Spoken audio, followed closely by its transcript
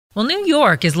Well, New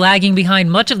York is lagging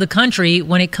behind much of the country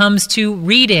when it comes to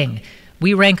reading.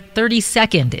 We rank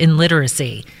 32nd in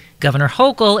literacy. Governor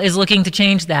Hochul is looking to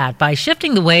change that by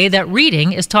shifting the way that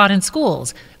reading is taught in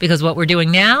schools, because what we're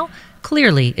doing now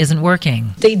clearly isn't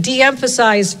working. They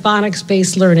de-emphasize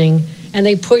phonics-based learning, and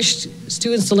they push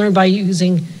students to learn by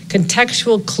using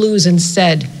contextual clues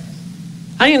instead.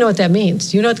 I don't even know what that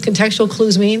means. Do you know what contextual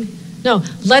clues mean? No,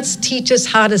 let's teach us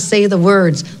how to say the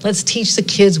words. Let's teach the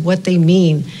kids what they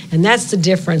mean. And that's the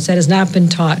difference that has not been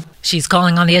taught. She's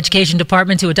calling on the education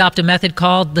department to adopt a method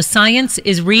called The Science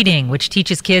is Reading, which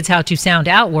teaches kids how to sound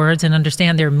out words and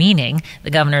understand their meaning.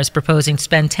 The governor is proposing to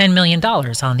spend $10 million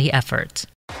on the effort.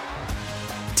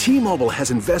 T-Mobile has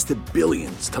invested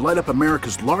billions to light up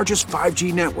America's largest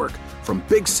 5G network, from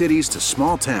big cities to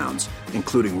small towns,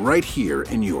 including right here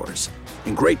in yours.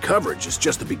 And great coverage is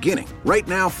just the beginning. Right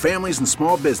now, families and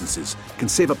small businesses can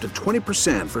save up to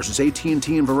 20% versus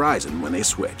AT&T and Verizon when they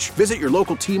switch. Visit your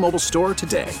local T-Mobile store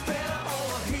today.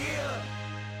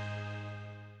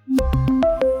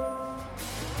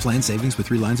 Plan savings with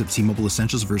 3 lines of T-Mobile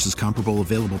Essentials versus comparable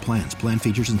available plans. Plan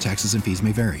features and taxes and fees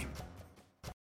may vary.